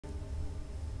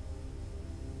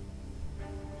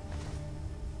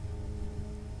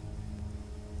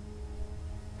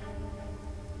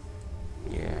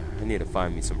need to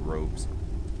find me some robes.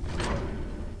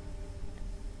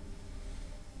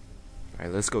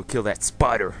 Alright, let's go kill that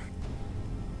spider.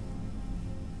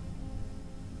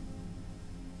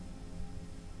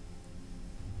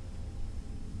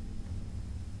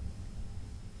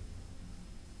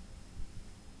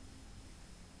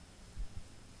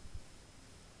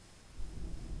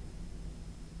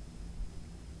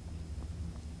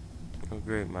 Oh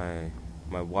great, my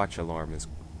watch alarm is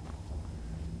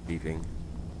beeping.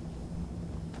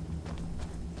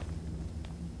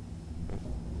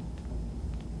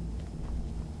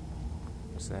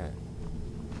 What's that?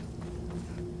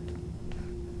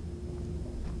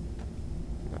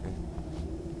 Nothing.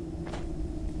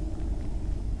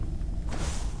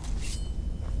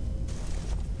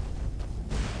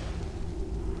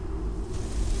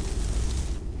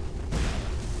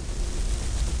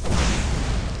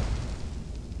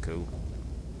 Cool.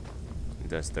 It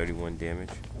does 31 damage.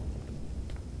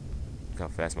 Look how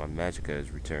fast my magicka is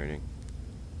returning.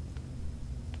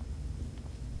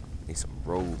 Need some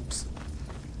robes.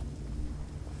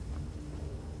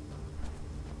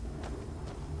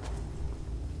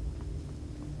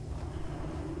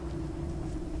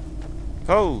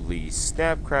 Holy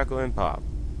snap, crackle, and pop.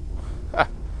 Ha!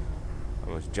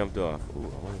 Almost jumped off. Ooh,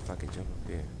 I wonder if I can jump up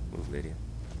here. Move, Lydia.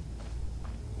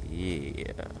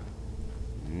 Yeah.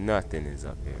 Nothing is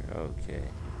up here. Okay.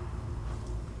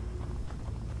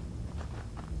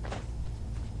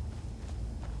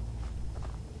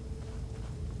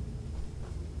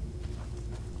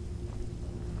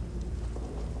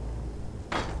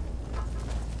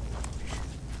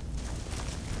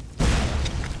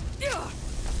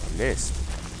 Missed.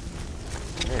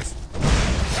 Missed.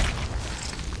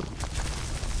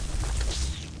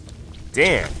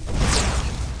 Damn.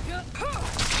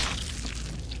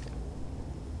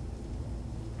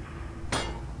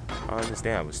 I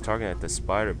understand. I was targeting at the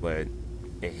spider, but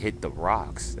it hit the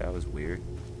rocks. That was weird.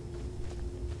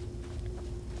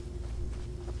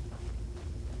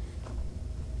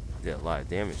 Did a lot of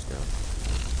damage though.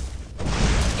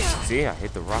 See, I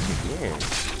hit the rock again.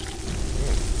 Damn.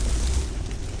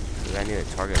 I need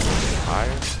to target a little bit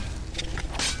higher.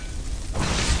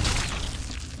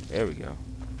 There we go.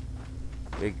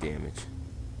 Big damage.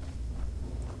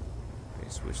 Okay,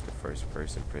 switch to first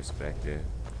person perspective.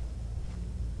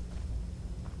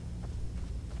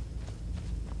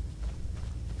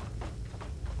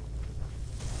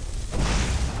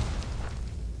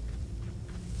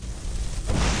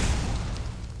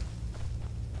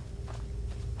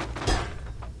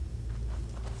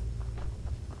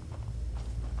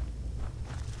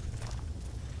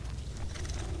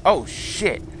 Oh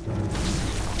shit!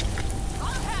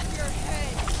 I'll have your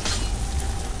head.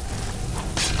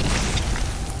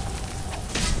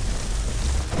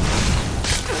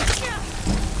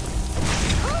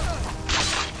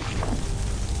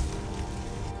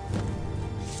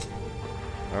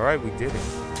 All right, we did it.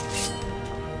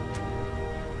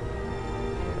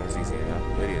 That's easy enough.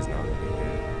 Lydia's not looking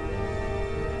good.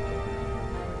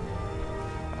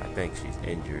 I think she's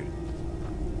injured.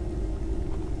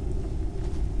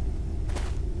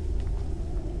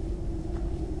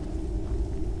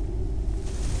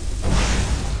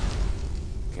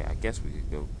 I guess we could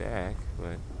go back,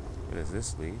 but where does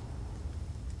this lead?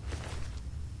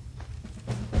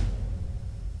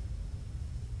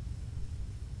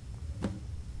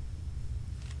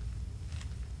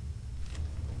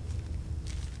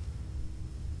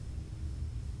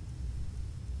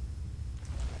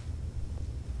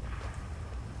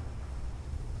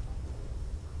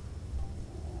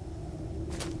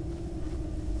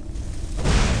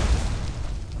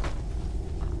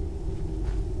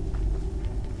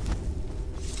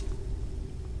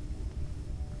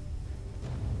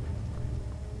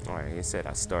 Alright, it said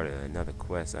I started another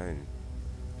quest. I didn't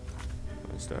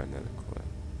want to start another quest.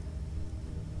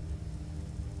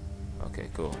 Okay,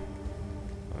 cool.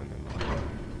 Oh, never mind.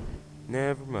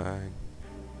 Never mind.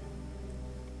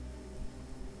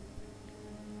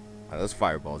 Those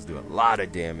fireballs do a lot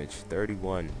of damage.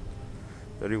 31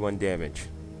 damage.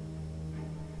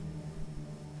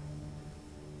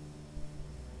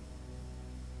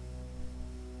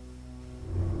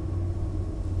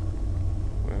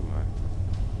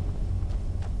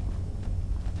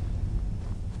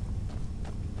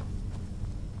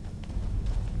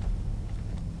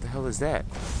 What the hell is that?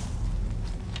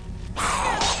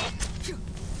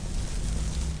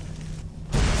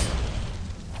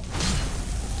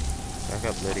 Back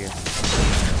up, Lydia.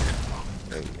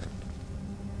 There we go.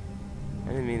 I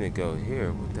didn't mean to go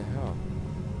here. What the hell?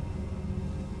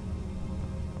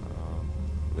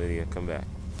 Lydia, come back.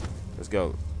 Let's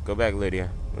go. Go back,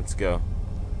 Lydia. Let's go.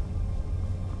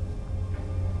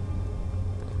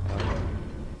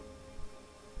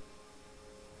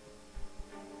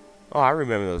 Oh, I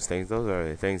remember those things. Those are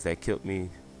the things that killed me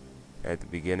at the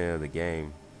beginning of the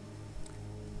game.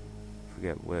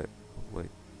 Forget what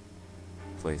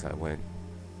place I went.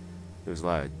 There was a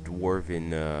lot of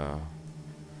dwarven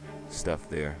stuff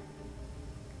there.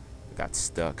 I got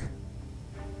stuck.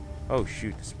 Oh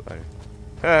shoot, the spider.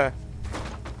 Ah.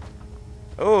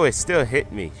 Oh, it still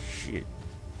hit me. Shit.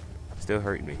 Still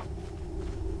hurting me.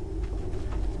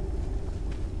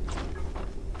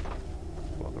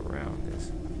 Walk around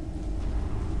this.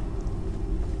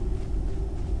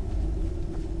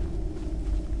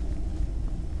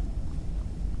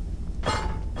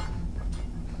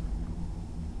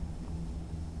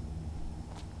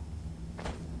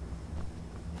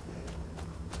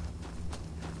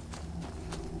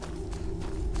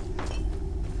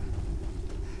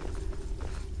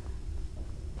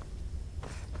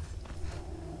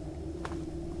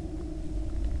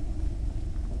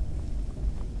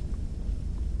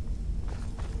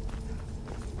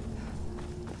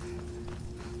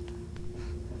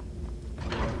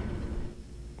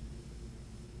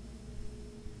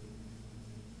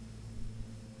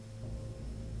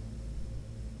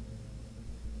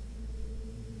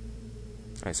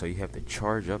 Alright, so you have to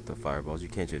charge up the fireballs. You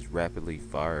can't just rapidly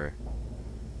fire.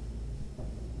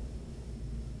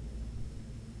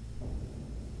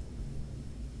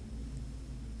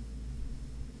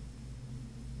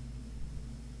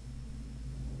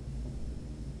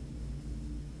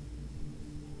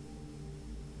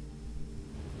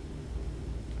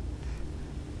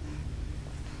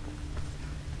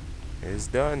 It's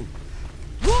done.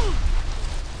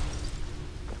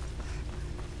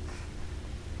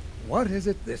 What is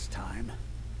it this time?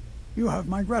 You have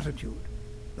my gratitude.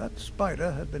 That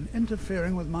spider had been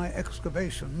interfering with my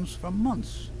excavations for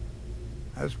months.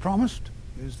 As promised,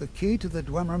 is the key to the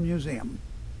Dwemer Museum.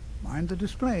 Mind the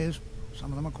displays.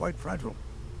 Some of them are quite fragile.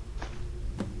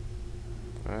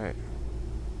 Alright.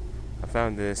 I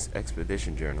found this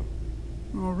expedition journal.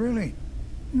 Oh, really?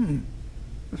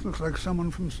 This looks like someone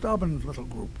from Stauben's little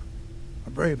group. A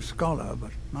brave scholar,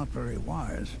 but not very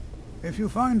wise. If you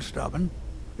find Stauben,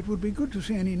 it would be good to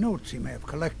see any notes he may have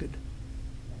collected.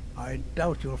 I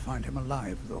doubt you'll find him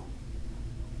alive, though.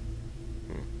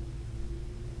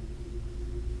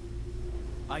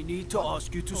 I need to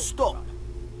ask you to stop.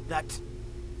 That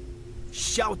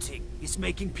shouting is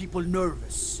making people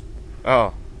nervous.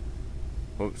 Oh.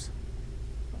 Whoops.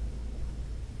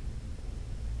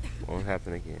 Won't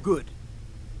happen again. Good.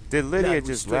 Did Lydia Glad we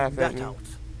just laugh straightened at me? that out.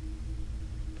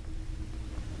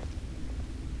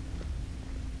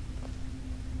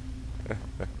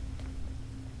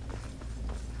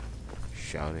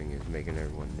 Shouting is making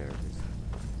everyone nervous.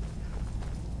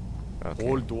 Okay.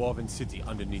 Whole dwarven city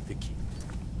underneath the keep.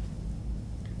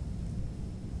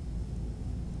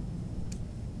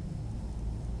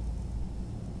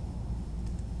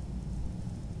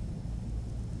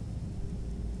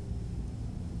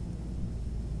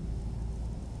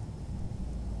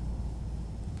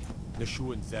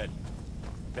 Nashu and Zed.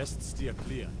 Best steer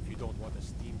clear if you don't want a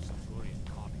steam Sathurian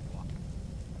carving walk.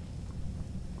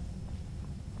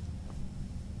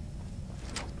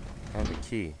 I have a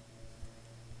key.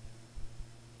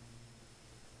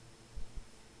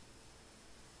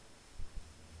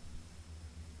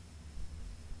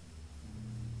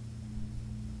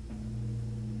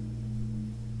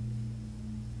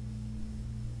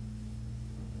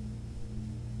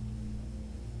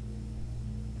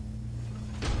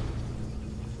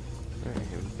 Alright,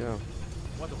 here we go.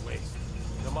 What a waste.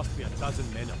 There must be a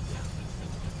dozen men up there.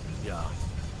 Yeah.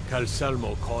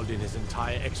 Calselmo called in his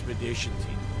entire expedition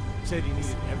team. Said he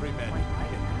needed every man he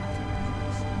could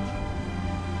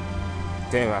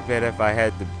get. Damn, I bet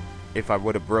if I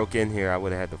would have broke in here, I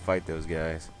would have had to fight those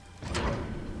guys.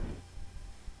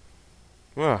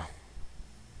 Well,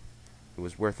 it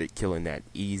was worth it killing that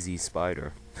easy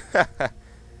spider.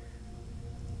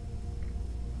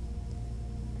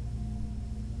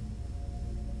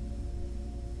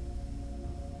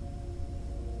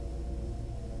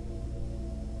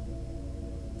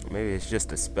 Maybe it's just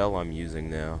the spell I'm using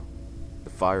now. The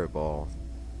fireball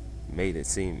made it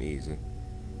seem easy.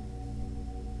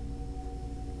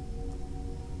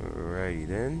 Alrighty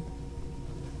then.